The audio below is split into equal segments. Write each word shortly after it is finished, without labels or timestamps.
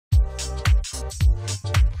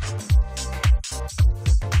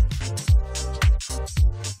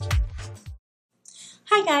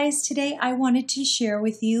Hi guys, today I wanted to share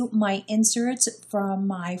with you my inserts from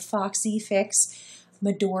my Foxy Fix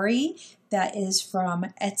Madori that is from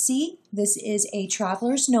Etsy. This is a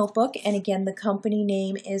traveler's notebook, and again the company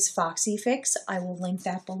name is Foxy Fix. I will link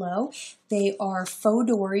that below. They are faux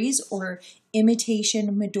Doris or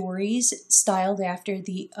imitation Madoris styled after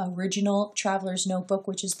the original traveler's notebook,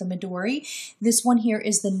 which is the Madori. This one here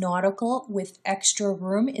is the Nautical with extra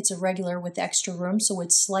room. It's a regular with extra room, so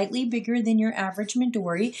it's slightly bigger than your average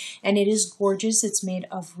Madori, and it is gorgeous. It's made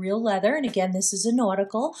of real leather, and again, this is a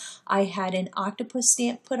Nautical. I had an octopus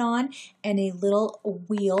stamp put on and a little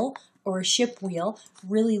wheel or a ship wheel.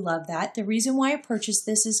 Really love that. The reason why I purchased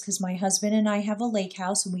this is because my husband and I have a lake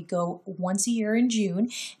house and we go once a year in June,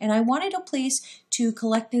 and I wanted a place to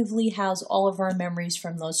collectively house all of our memories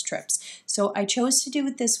from those trips. So I chose to do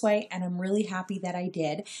it this way, and I'm really happy that I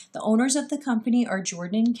did. The owners of the company are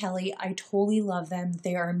Jordan and Kelly. I totally love them.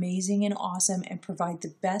 They are amazing and awesome and provide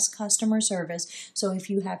the best customer service. So if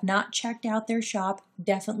you have not checked out their shop,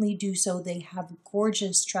 definitely do so. They have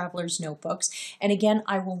gorgeous traveler's notebooks. And again,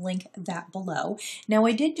 I will link that below. Now,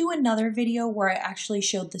 I did do another video where I actually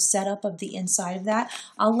showed the setup of the inside of that.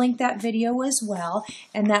 I'll link that video as well.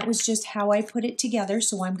 And that was just how I put it together.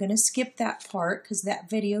 So I'm going to skip that part because that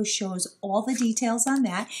video shows all the details on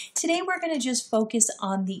that. Today, we're going to just focus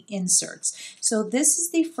on the inserts. So this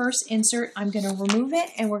is the first insert. I'm going to remove it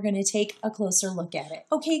and we're going to take a closer look at it.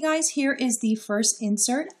 Okay, guys, here is the first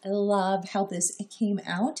insert. I love how this came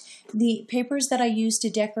out. The papers that I used to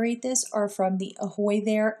decorate this are from the Ahoy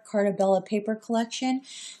There Cartabella paper collection.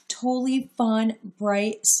 Totally fun,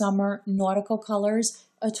 bright summer nautical colors.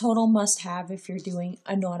 A total must-have if you're doing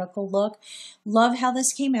a nautical look. Love how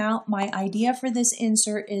this came out. My idea for this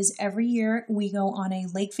insert is every year we go on a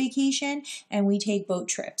lake vacation and we take boat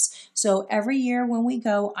trips. So every year when we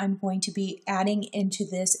go, I'm going to be adding into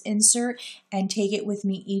this insert and take it with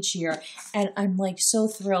me each year. And I'm like so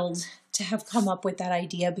thrilled to have come up with that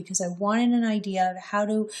idea because I wanted an idea of how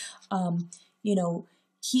to,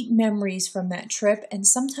 keep memories from that trip. And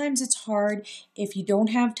sometimes it's hard if you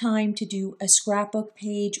don't have time to do a scrapbook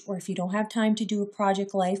page or if you don't have time to do a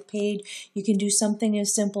project life page. You can do something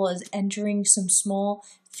as simple as entering some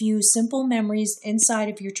few simple memories inside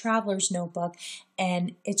of your traveler's notebook,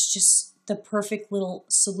 and it's just the perfect little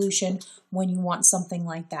solution when you want something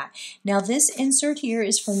like that. Now this insert here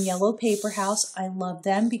is from Yellow Paper House. I love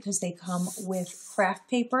them because they come with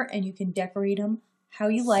craft paper and you can decorate them how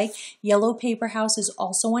you like. Yellow Paper House is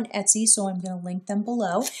also on Etsy, so I'm going to link them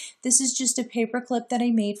below. This is just a paper clip that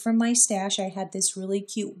I made from my stash. I had this really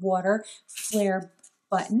cute water flare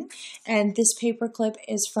button, and this paper clip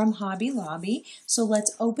is from Hobby Lobby. So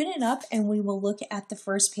let's open it up and we will look at the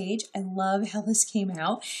first page. I love how this came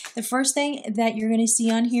out. The first thing that you're going to see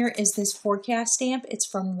on here is this forecast stamp. It's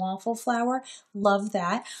from Waffle Flower. Love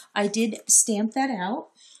that. I did stamp that out.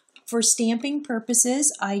 For stamping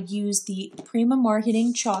purposes, I use the Prima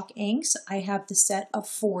Marketing chalk inks. I have the set of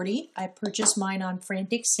 40. I purchased mine on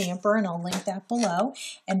Frantic Stamper, and I'll link that below.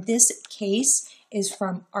 And this case is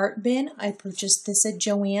from Art Bin. I purchased this at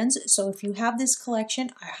Joann's. So if you have this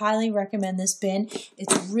collection, I highly recommend this bin.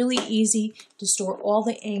 It's really easy to store all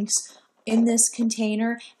the inks in this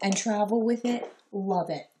container and travel with it. Love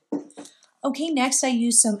it. Okay, next I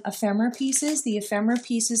use some ephemera pieces. The ephemera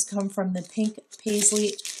pieces come from the Pink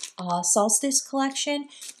Paisley Solstice collection.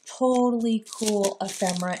 Totally cool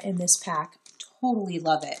ephemera in this pack. Totally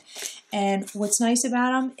love it. And what's nice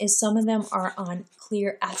about them is some of them are on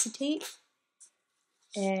clear acetate.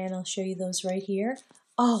 And I'll show you those right here.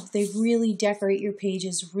 Oh, they really decorate your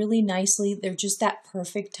pages really nicely. They're just that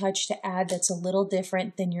perfect touch to add that's a little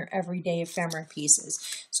different than your everyday ephemera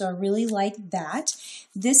pieces. So I really like that.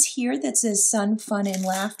 This here that says Sun, Fun, and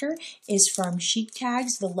Laughter is from Chic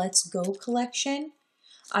Tags, the Let's Go collection.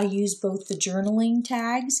 I use both the journaling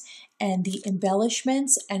tags and the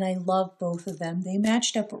embellishments, and I love both of them. They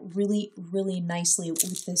matched up really, really nicely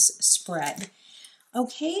with this spread.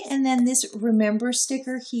 Okay, and then this Remember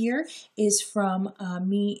sticker here is from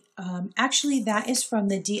me. Actually, that is from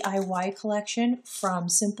the DIY collection from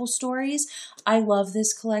Simple Stories. I love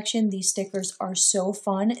this collection. These stickers are so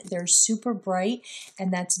fun. They're super bright,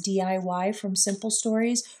 and that's DIY from Simple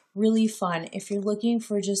Stories. Really fun. If you're looking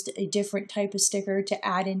for just a different type of sticker to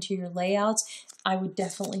add into your layouts, I would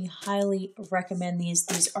definitely highly recommend these.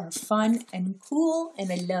 These are fun and cool,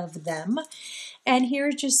 and I love them. And here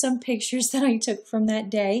are just some pictures that I took from that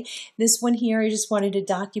day. This one here, I just wanted to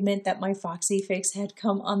document that my Foxy Fix had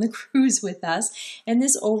come on the cruise with us. And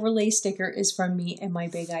this overlay sticker is from me and my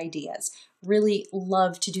big ideas. really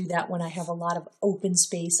love to do that when I have a lot of open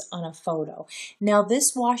space on a photo. Now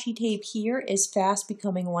this washi tape here is fast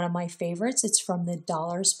becoming one of my favorites. It's from the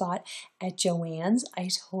dollar spot at Joann's. I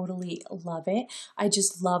totally love it. I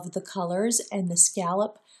just love the colors, and the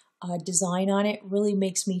scallop design on it really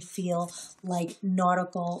makes me feel like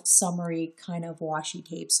nautical summery kind of washi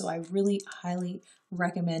tape. So I really highly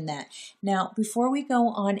recommend that. Now, before we go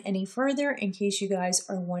on any further, in case you guys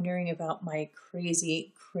are wondering about my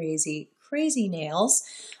crazy nails,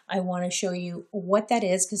 I want to show you what that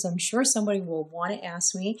is, because I'm sure somebody will want to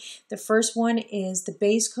ask me. The first one is the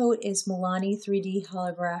base coat is Milani 3D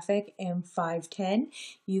holographic M510.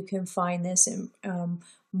 You can find this in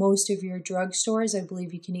most of your drugstores. I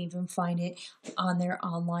believe you can even find it on their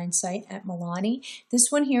online site at Milani. This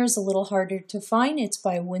one here is a little harder to find. It's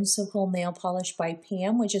by Whimsical Nail Polish by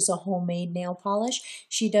Pam, which is a homemade nail polish.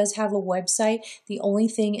 She does have a website. The only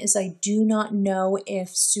thing is I do not know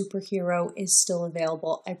if Superhero is still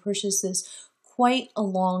available. I purchased this quite a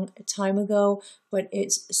long time ago, but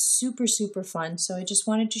it's super fun. So I just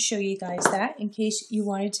wanted to show you guys that in case you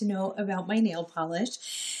wanted to know about my nail polish.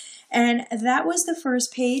 And that was the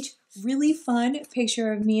first page. Really fun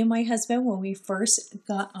picture of me and my husband when we first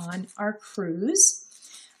got on our cruise.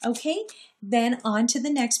 Okay, then on to the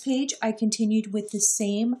next page. I continued with the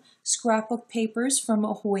same scrapbook papers from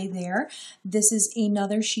Ahoy there. This is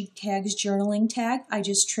another Chic Tags journaling tag. I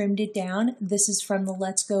just trimmed it down. This is from the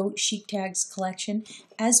Let's Go Chic Tags collection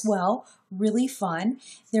as well. Really fun.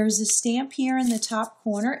 There's a stamp here in the top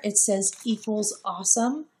corner. It says equals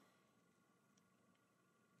awesome.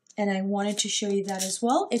 And I wanted to show you that as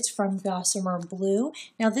well. It's from Gossamer Blue.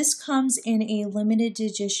 Now this comes in a limited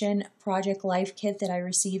edition Project Life kit that I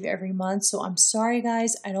receive every month. So I'm sorry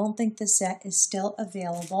guys, I don't think the set is still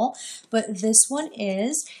available, but this one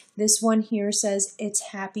is. This one here says it's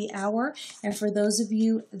happy hour. And for those of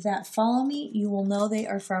you that follow me, you will know they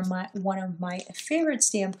are from one of my favorite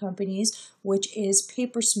stamp companies, which is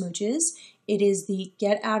Paper Smooches. It is the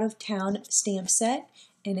Get Out of Town stamp set,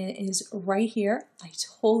 and it is right here. I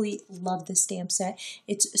totally love the stamp set.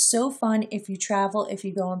 It's so fun if you travel, if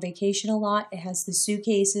you go on vacation a lot. It has the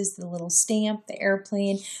suitcases, the little stamp, the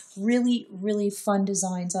airplane. Really fun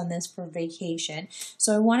designs on this for vacation.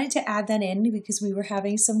 So I wanted to add that in because we were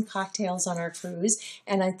having some cocktails on our cruise,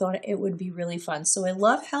 and I thought it would be really fun. So I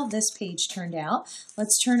love how this page turned out.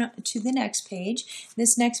 Let's turn to the next page.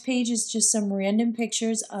 This next page is just some random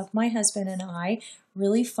pictures of my husband and I.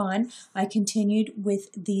 Really fun. I continued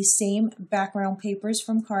with the same background papers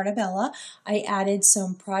from Cartabella. I added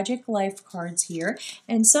some Project Life cards here,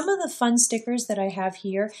 and some of the fun stickers that I have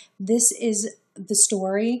here. This is the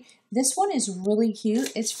story. This one is really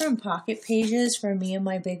cute. It's from Pocket Pages for me and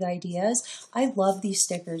my big ideas. I love these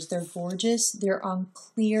stickers. They're gorgeous. They're on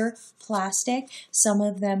clear plastic. Some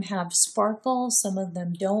of them have sparkle, some of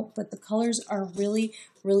them don't, but the colors are really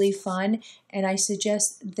fun, and I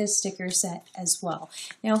suggest this sticker set as well.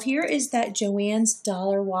 Now here is that Joann's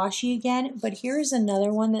Dollar Washi again, but here is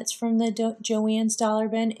another one that's from the Joann's Dollar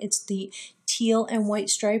Bin. It's the teal and white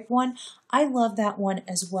stripe one. I love that one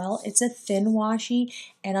as well. It's a thin washi,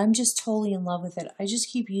 and I'm just totally in love with it. I just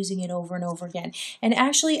keep using it over and over again. And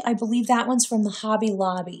actually, I believe that one's from the Hobby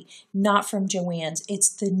Lobby, not from Joann's. It's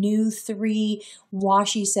the new 3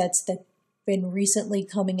 washi sets that been recently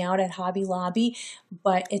coming out at Hobby Lobby,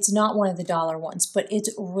 but it's not one of the dollar ones, but it's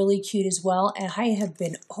really cute as well, and I have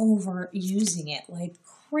been overusing it like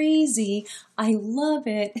crazy. I love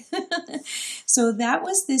it. So that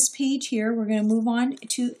was this page here. We're going to move on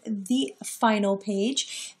to the final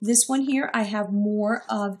page. This one here, I have more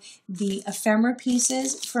of the ephemera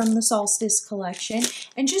pieces from the Solstice collection.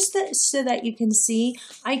 And just so that you can see,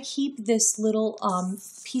 I keep this little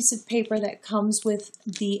piece of paper that comes with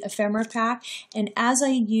the ephemera pack, and as I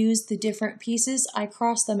use the different pieces, I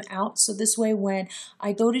cross them out, so this way when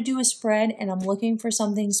I go to do a spread and I'm looking for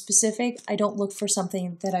something specific, I don't look for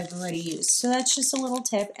something that I've already used. So that's just a little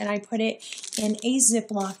tip, and I put it in a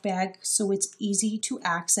Ziploc bag so it's easy to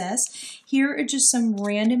access. Here are just some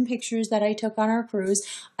random pictures that I took on our cruise.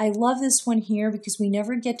 I love this one here because we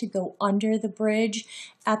never get to go under the bridge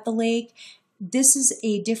at the lake. This is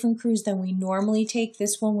a different cruise than we normally take.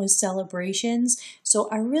 This one was Celebrations, so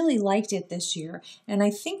I really liked it this year, and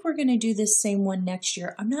I think we're going to do this same one next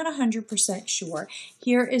year. I'm not 100% sure.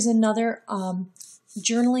 Here is another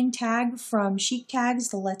journaling tag from Chic Tags,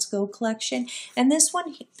 the Let's Go collection. And this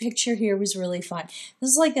one picture here was really fun.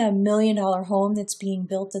 This is like a $1 million home that's being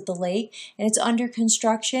built at the lake, and it's under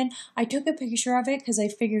construction. I took a picture of it because I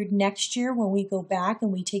figured next year when we go back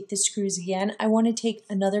and we take this cruise again, I want to take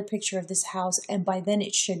another picture of this house, and by then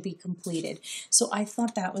it should be completed. So I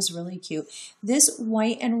thought that was really cute. This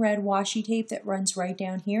white and red washi tape that runs right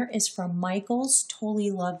down here is from Michaels.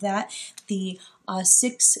 Totally love that. The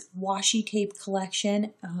 6 washi tape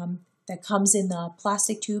collection that comes in the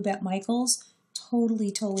plastic tube at Michaels.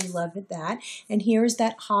 Totally love that. And here's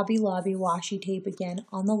that Hobby Lobby washi tape again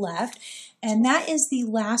on the left. And that is the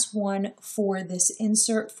last one for this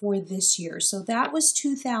insert for this year. So that was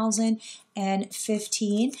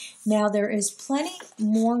 2015. Now there is plenty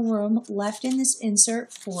more room left in this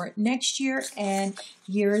insert for next year and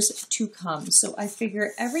years to come. So I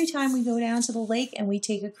figure every time we go down to the lake and we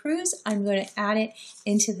take a cruise, I'm going to add it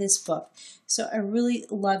into this book. So I really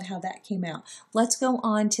love how that came out. Let's go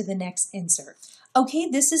on to the next insert. Okay,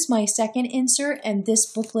 this is my second insert, and this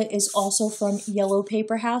booklet is also from Yellow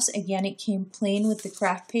Paper House. Again, it came plain with the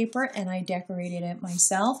craft paper, and I decorated it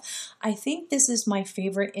myself. I think this is my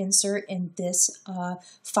favorite insert in this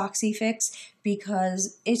Foxy Fix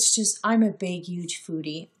because it's just, I'm a big, huge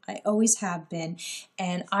foodie. I always have been,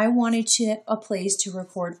 and I wanted a place to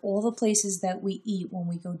record all the places that we eat when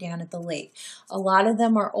we go down at the lake. A lot of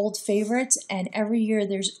them are old favorites, and every year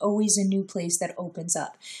there's always a new place that opens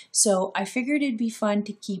up. So I figured it'd be fun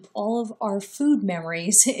to keep all of our food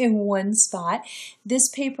memories in one spot. This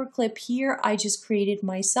paper clip here I just created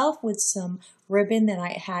myself with some ribbon that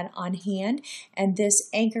I had on hand, and this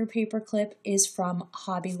anchor paper clip is from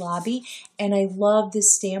Hobby Lobby, and I love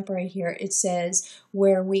this stamp right here. It says,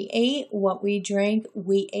 "Where we ate, what we drank,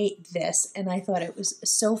 we ate this," and I thought it was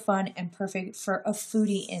so fun and perfect for a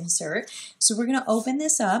foodie insert. So we're going to open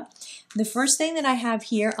this up. The first thing that I have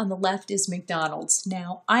here on the left is McDonald's.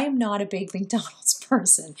 Now, I am not a big McDonald's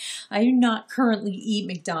person. I do not currently eat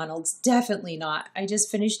McDonald's, definitely not. I just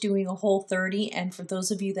finished doing a Whole30, and for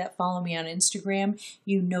those of you that follow me on Instagram,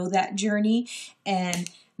 you know that journey, and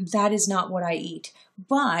that is not what I eat.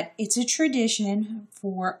 But it's a tradition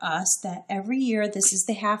for us that every year, this is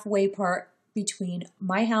the halfway part between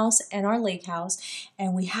my house and our lake house,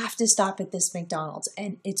 and we have to stop at this McDonald's.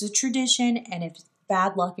 And it's a tradition, and it's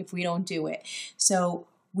bad luck if we don't do it. So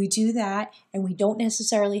we do that, and we don't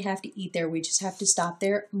necessarily have to eat there. We just have to stop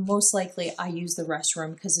there. Most likely I use the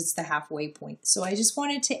restroom because it's the halfway point. So I just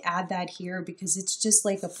wanted to add that here because it's just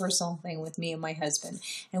like a personal thing with me and my husband.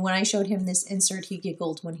 And when I showed him this insert, he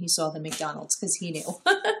giggled when he saw the McDonald's because he knew.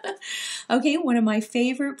 Okay, one of my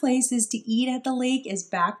favorite places to eat at the lake is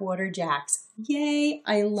Backwater Jack's. Yay,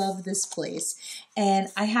 I love this place. And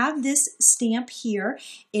I have this stamp here.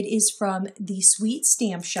 It is from the Sweet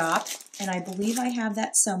Stamp Shop, and I believe I have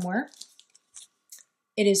that somewhere.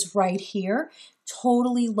 It is right here.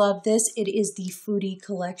 Totally love this. It is the foodie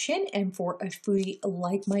collection, and for a foodie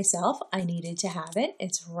like myself, I needed to have it.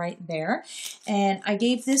 It's right there. And I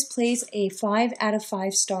gave this place a 5 out of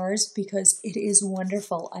 5 stars because it is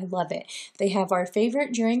wonderful. I love it. They have our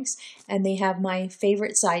favorite drinks, and they have my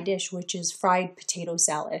favorite side dish, which is fried potato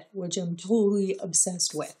salad, which I'm totally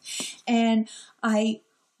obsessed with. And I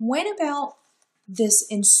went about this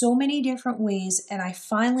in so many different ways, and I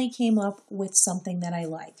finally came up with something that I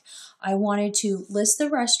like. I wanted to list the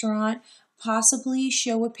restaurant, possibly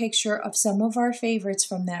show a picture of some of our favorites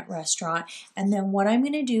from that restaurant, and then what I'm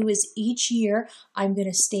going to do is each year I'm going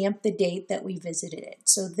to stamp the date that we visited it.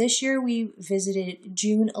 So this year we visited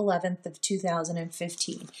June 11th of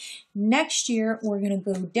 2015. Next year we're going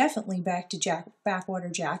to go definitely back to Backwater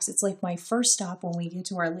Jack's. It's like my first stop when we get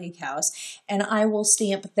to our lake house, and I will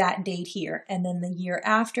stamp that date here, and then the year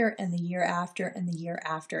after, and the year after, and the year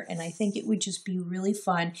after. And I think it would just be really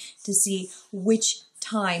fun to see which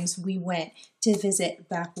times we went to visit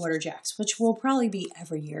Backwater Jack's, which will probably be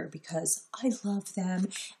every year because I love them.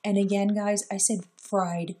 And again, guys, I said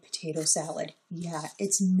fried potato salad. Yeah,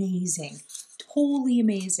 it's amazing. Totally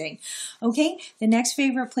amazing. Okay, the next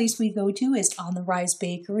favorite place we go to is On the Rise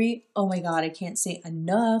Bakery. Oh my God, I can't say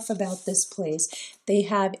enough about this place. They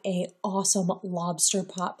have an awesome lobster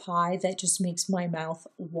pot pie that just makes my mouth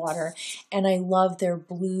water. And I love their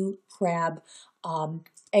blue crab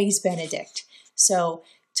eggs Benedict. So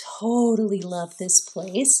totally love this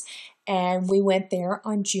place, and we went there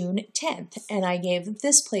on June 10th, and I gave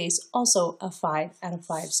this place also a 5 out of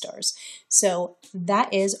 5 stars. So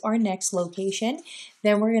that is our next location.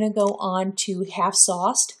 Then we're going to go on to Half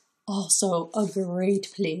Sauced, also a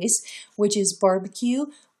great place, which is barbecue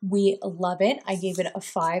We love it. I gave it a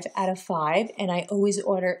 5 out of 5, and I always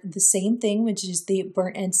order the same thing, which is the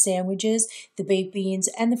burnt end sandwiches, the baked beans,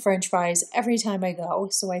 and the french fries every time I go.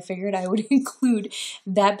 So I figured I would include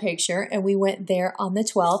that picture, and we went there on the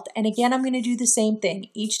 12th. And again, I'm going to do the same thing.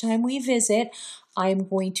 Each time we visit, I'm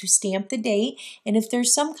going to stamp the date, and if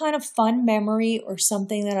there's some kind of fun memory or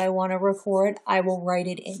something that I want to record, I will write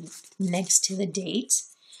it in next to the date.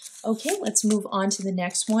 Okay, let's move on to the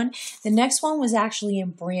next one. The next one was actually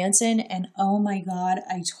in Branson, and oh my God,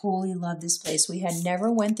 I totally love this place. We had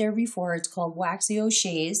never went there before. It's called Waxy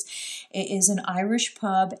O'Shea's. It is an Irish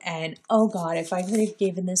pub, and oh God, if I could have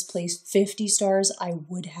given this place 50 stars, I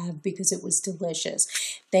would have, because it was delicious.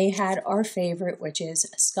 They had our favorite, which is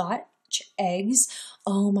Scotch eggs.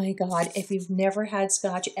 Oh my God, if you've never had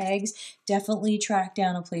Scotch eggs, definitely track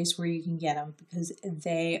down a place where you can get them, because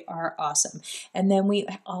they are awesome. And then we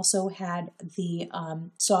also had the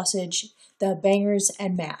sausage, the bangers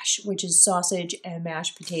and mash, which is sausage and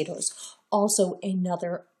mashed potatoes. Also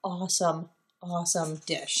another awesome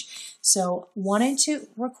dish. So wanted to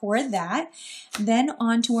record that. Then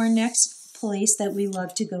on to our next place that we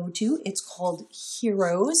love to go to. It's called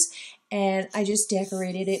Heroes. And I just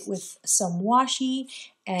decorated it with some washi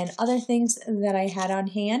and other things that I had on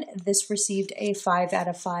hand. This received a 5 out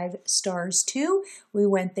of 5 stars too. We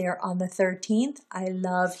went there on the 13th. I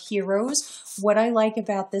love Heroes. What I like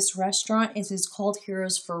about this restaurant is it's called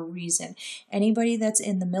Heroes for a reason. Anybody that's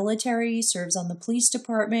in the military, serves on the police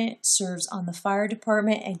department, serves on the fire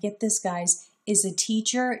department, and get this, guys, is a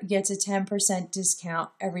teacher, gets a 10%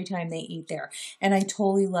 discount every time they eat there. And I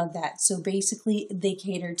totally love that. So basically, they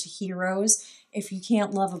cater to heroes. If you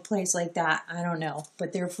can't love a place like that, I don't know.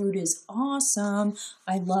 But their food is awesome.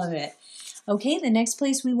 I love it. Okay, the next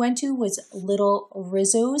place we went to was Little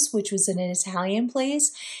Rizzo's, which was an Italian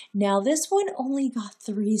place. Now, this one only got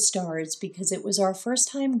 3 stars because it was our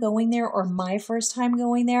first time going there, or my first time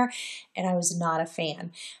going there, and I was not a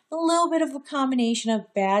fan. A little bit of a combination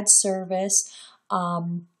of bad service,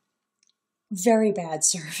 very bad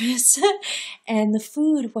service, and the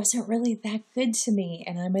food wasn't really that good to me,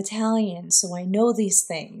 and I'm Italian, so I know these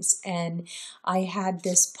things. And I had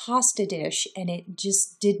this pasta dish, and it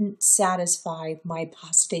just didn't satisfy my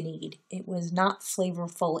pasta need. It was not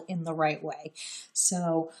flavorful in the right way.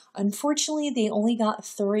 So unfortunately, they only got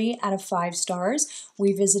 3 out of 5 stars.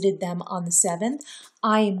 We visited them on the 7th.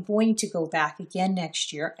 I am going to go back again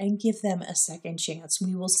next year and give them a second chance.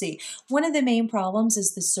 We will see. One of the main problems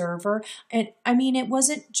is the server. And I mean, it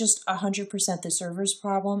wasn't just 100% the server's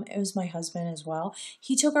problem. It was my husband as well.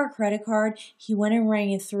 He took our credit card. He went and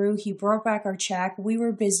rang it through. He brought back our check. We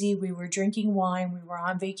were busy. We were drinking wine. We were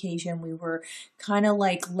on vacation. We were kind of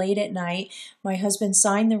like late at night. My husband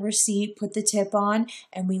signed the receipt, put the tip on,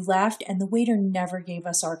 and we left. And the waiter never gave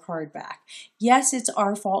us our card back. Yes, it's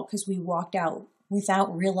our fault because we walked out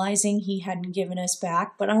without realizing he hadn't given us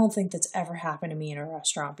back, but I don't think that's ever happened to me in a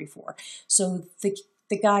restaurant before. So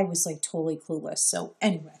the guy was like totally clueless. So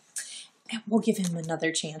anyway, we'll give him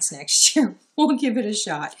another chance next year. We'll give it a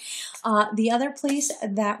shot. The other place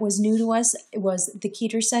that was new to us was the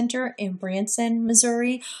Keeter Center in Branson,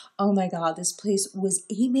 Missouri. Oh my God, this place was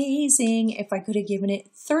amazing. If I could have given it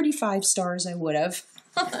 35 stars, I would have.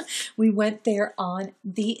 We went there on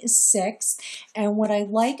the 6th, and what I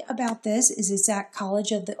like about this is it's at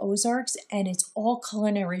College of the Ozarks, and it's all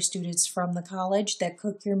culinary students from the college that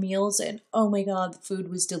cook your meals, and oh my God, the food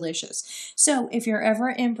was delicious. So if you're ever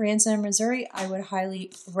in Branson, Missouri, I would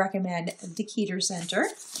highly recommend the Keeter Center.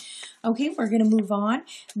 Okay, we're going to move on.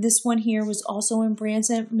 This one here was also in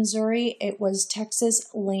Branson, Missouri. It was Texas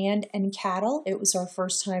Land and Cattle. It was our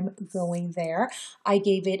first time going there. I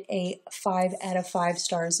gave it a 5 out of 5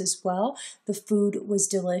 stars as well. The food was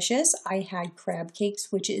delicious. I had crab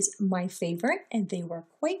cakes, which is my favorite, and they were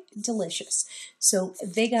quite delicious. So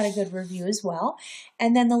they got a good review as well.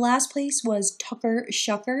 And then the last place was Tucker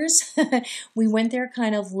Shuckers. We went there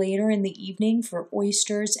kind of later in the evening for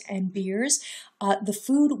oysters and beers. The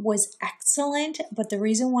food was excellent, but the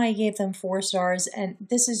reason why I gave them 4 stars, and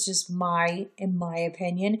this is just in my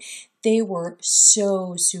opinion, they were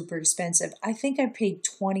so super expensive. I think I paid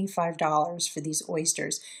 $25 for these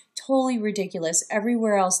oysters. Totally ridiculous.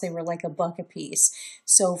 Everywhere else they were like $1 a piece.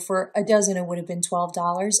 So for a dozen it would have been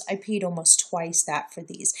 $12. I paid almost twice that for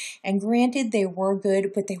these. And granted, they were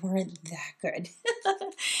good, but they weren't that good.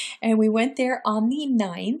 And we went there on the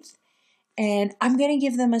 9th. And I'm going to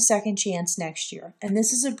give them a second chance next year. And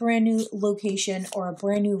this is a brand new location, or a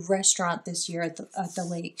brand new restaurant this year at the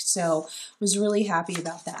lake. So was really happy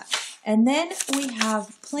about that. And then we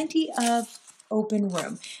have plenty of open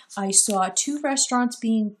room. I saw 2 restaurants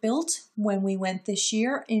being built when we went this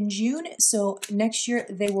year in June, so next year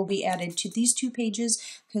they will be added to these 2 pages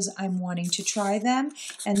because I'm wanting to try them.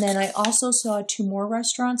 And then I also saw 2 more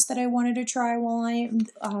restaurants that I wanted to try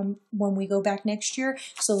when we go back next year,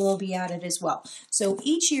 so they'll be added as well. So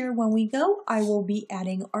each year when we go, I will be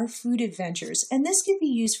adding our food adventures. And this can be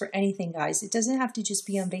used for anything, guys. It doesn't have to just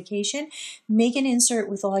be on vacation. Make an insert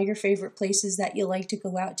with all your favorite places that you like to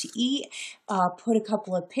go out to eat. Put a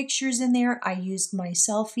couple of pictures in there. I used my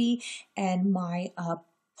selfie and my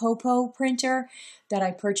Popo printer that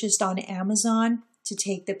I purchased on Amazon to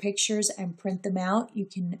take the pictures and print them out. You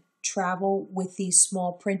can travel with these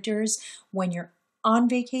small printers when you're on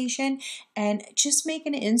vacation, and just make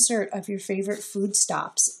an insert of your favorite food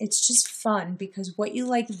stops. It's just fun because what you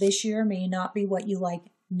like this year may not be what you like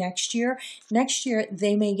next year. Next year,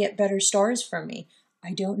 they may get better stars from me.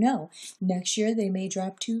 I don't know. Next year, they may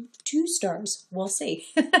drop to 2 stars. We'll see.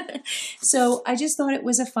 So I just thought it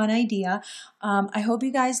was a fun idea. I hope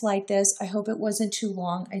you guys like this. I hope it wasn't too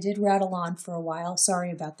long. I did rattle on for a while.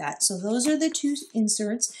 Sorry about that. So those are the 2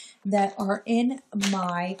 inserts that are in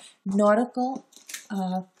my Nautical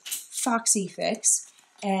Foxy Fix.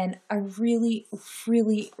 And I really,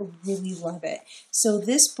 really, really love it. So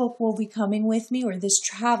this book will be coming with me, or this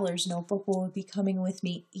Traveler's Notebook will be coming with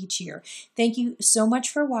me each year. Thank you so much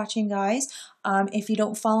for watching, guys. If you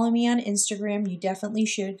don't follow me on Instagram, you definitely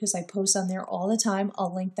should because I post on there all the time.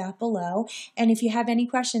 I'll link that below. And if you have any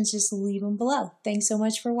questions, just leave them below. Thanks so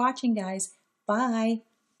much for watching, guys. Bye.